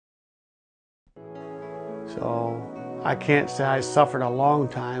So I can't say I suffered a long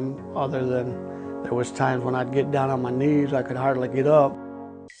time, other than there was times when I'd get down on my knees, I could hardly get up.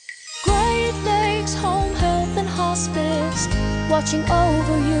 Great Lakes Home Health and Hospice, watching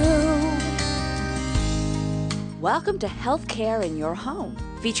over you. Welcome to Healthcare in Your Home,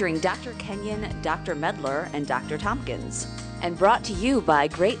 featuring Dr. Kenyon, Dr. Medler, and Dr. Tompkins. And brought to you by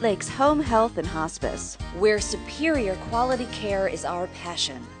Great Lakes Home Health and Hospice, where superior quality care is our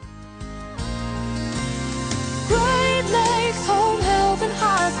passion. Great Lakes Home Health and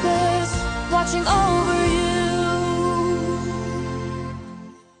Hospice, watching over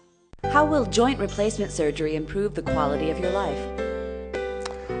you. How will joint replacement surgery improve the quality of your life?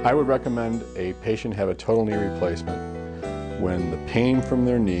 I would recommend a patient have a total knee replacement when the pain from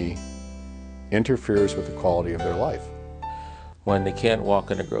their knee interferes with the quality of their life. When they can't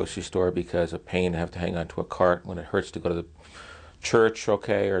walk in a grocery store because of pain, have to hang onto a cart, when it hurts to go to the church,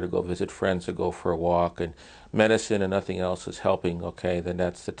 okay, or to go visit friends or go for a walk, and medicine and nothing else is helping, okay, then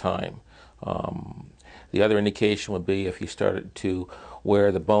that's the time. The other indication would be if you started to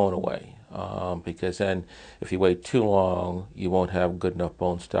wear the bone away, because then if you wait too long, you won't have good enough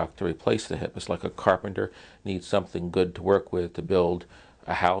bone stock to replace the hip. It's like a carpenter needs something good to work with to build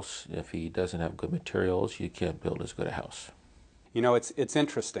a house. If he doesn't have good materials, you can't build as good a house. You know, it's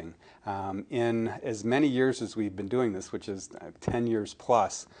interesting. In as many years as we've been doing this, which is 10 years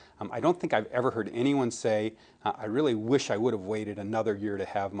plus, I don't think I've ever heard anyone say, I really wish I would have waited another year to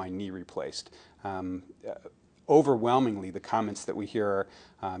have my knee replaced. Overwhelmingly, the comments that we hear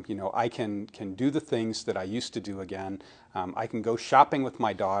are, you know, I can do the things that I used to do again. I can go shopping with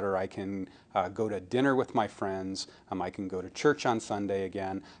my daughter. I can go to dinner with my friends. I can go to church on Sunday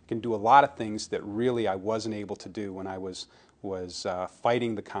again. I can do a lot of things that really I wasn't able to do when I was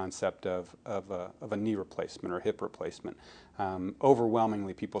fighting the concept of a knee replacement or hip replacement.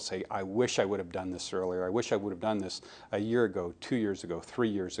 Overwhelmingly, people say, I wish I would have done this earlier. I wish I would have done this a year ago, 2 years ago, 3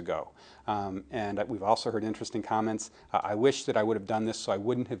 years ago. And we've also heard interesting comments. I wish that I would have done this so I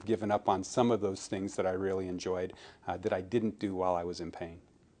wouldn't have given up on some of those things that I really enjoyed that I didn't do while I was in pain.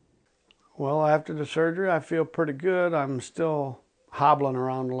 Well, after the surgery, I feel pretty good. I'm still hobbling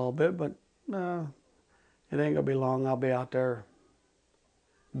around a little bit, but it ain't gonna be long. I'll be out there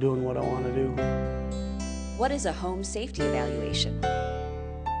doing what I want to do. What is a home safety evaluation?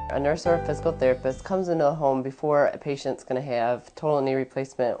 A nurse or a physical therapist comes into the home before a patient's going to have total knee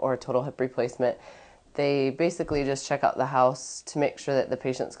replacement or a total hip replacement. They basically just check out the house to make sure that the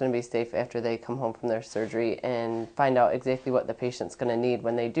patient's going to be safe after they come home from their surgery and find out exactly what the patient's going to need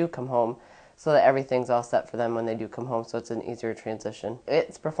when they do come home, so that everything's all set for them when they do come home, so it's an easier transition.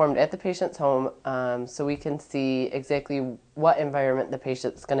 It's performed at the patient's home, so we can see exactly what environment the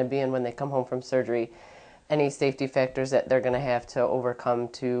patient's going to be in when they come home from surgery, any safety factors that they're going to have to overcome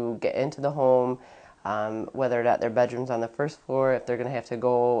to get into the home, whether or not their bedroom's on the first floor, if they're going to have to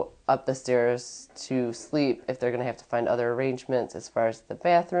go up the stairs to sleep, if they're going to have to find other arrangements as far as the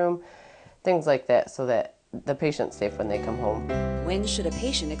bathroom, things like that, so that the patient's safe when they come home. When should a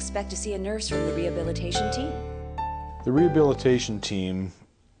patient expect to see a nurse from the rehabilitation team? The rehabilitation team,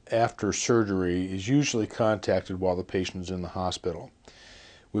 after surgery, is usually contacted while the patient is in the hospital.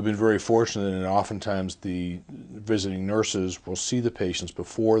 We've been very fortunate, and oftentimes the visiting nurses will see the patients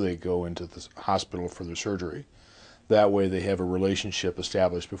before they go into the hospital for their surgery. That way they have a relationship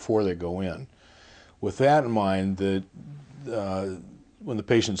established before they go in. With that in mind, when the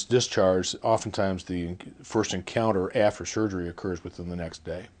patient's discharged, oftentimes the first encounter after surgery occurs within the next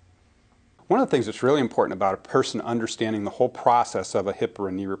day. One of the things that's really important about a person understanding the whole process of a hip or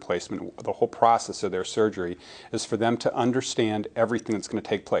a knee replacement, the whole process of their surgery, is for them to understand everything that's going to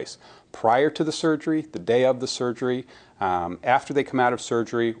take place prior to the surgery, the day of the surgery, after they come out of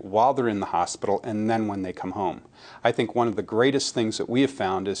surgery, while they're in the hospital, and then when they come home. I think one of the greatest things that we have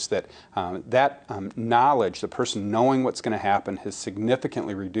found is that knowledge, the person knowing what's going to happen, has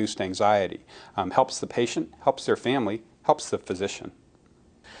significantly reduced anxiety. Helps the patient, helps their family, helps the physician.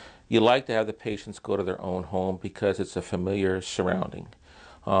 You like to have the patients go to their own home because it's a familiar surrounding.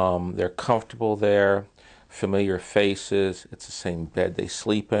 They're comfortable there, familiar faces, it's the same bed they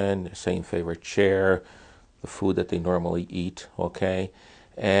sleep in, the same favorite chair, the food that they normally eat, okay?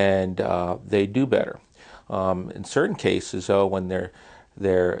 And they do better. In certain cases, though, when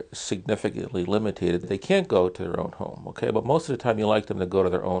they're significantly limited, they can't go to their own home, okay? But most of the time you like them to go to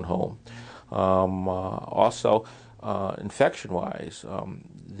their own home. Also, infection-wise,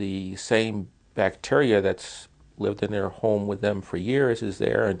 the same bacteria that's lived in their home with them for years is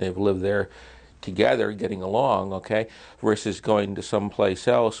there, and they've lived there together, getting along, okay, versus going to someplace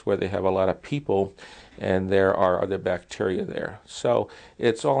else where they have a lot of people and there are other bacteria there. So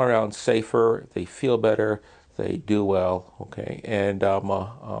it's all around safer, they feel better, they do well, okay, and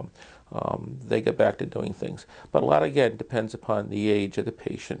they get back to doing things. But a lot, again, depends upon the age of the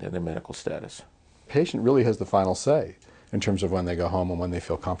patient and their medical status. The patient really has the final say in terms of when they go home and when they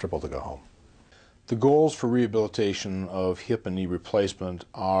feel comfortable to go home. The goals for rehabilitation of hip and knee replacement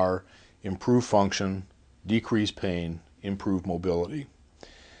are improve function, decrease pain, improve mobility.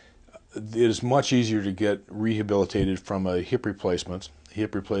 It is much easier to get rehabilitated from a hip replacement.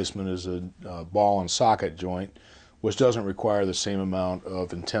 Hip replacement is a ball and socket joint, which doesn't require the same amount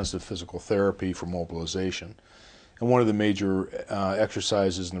of intensive physical therapy for mobilization. And one of the major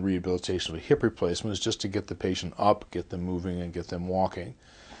exercises in the rehabilitation of a hip replacement is just to get the patient up, get them moving, and get them walking.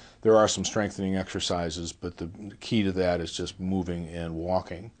 There are some strengthening exercises, but the key to that is just moving and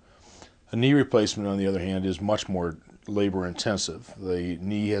walking. A knee replacement, on the other hand, is much more labor intensive. The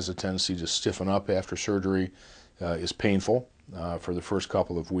knee has a tendency to stiffen up after surgery, is painful for the first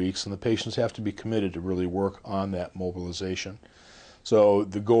couple of weeks, and the patients have to be committed to really work on that mobilization. So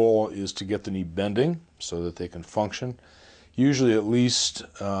the goal is to get the knee bending so that they can function, usually at least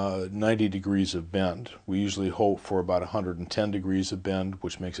 90 degrees of bend. We usually hope for about 110 degrees of bend,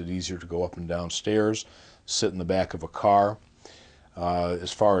 which makes it easier to go up and down stairs, sit in the back of a car.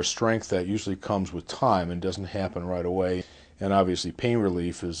 As far as strength, that usually comes with time and doesn't happen right away. And obviously pain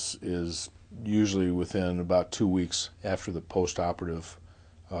relief is usually within about 2 weeks after the post-operative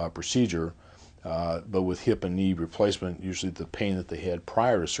procedure. But with hip and knee replacement, usually the pain that they had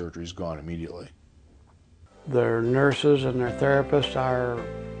prior to surgery is gone immediately. Their nurses and their therapists are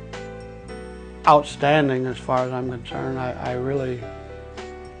outstanding as far as I'm concerned. I've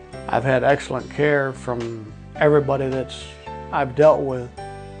had excellent care from everybody that's I've dealt with.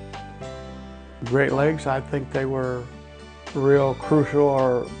 Great Lakes, I think they were real crucial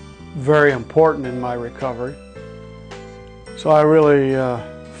or very important in my recovery. So I really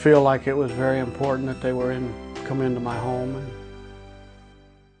feel like it was very important that they were come into my home.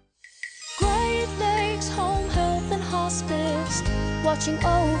 Great Lakes Home Health and Hospice, watching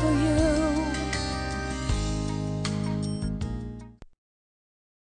over you.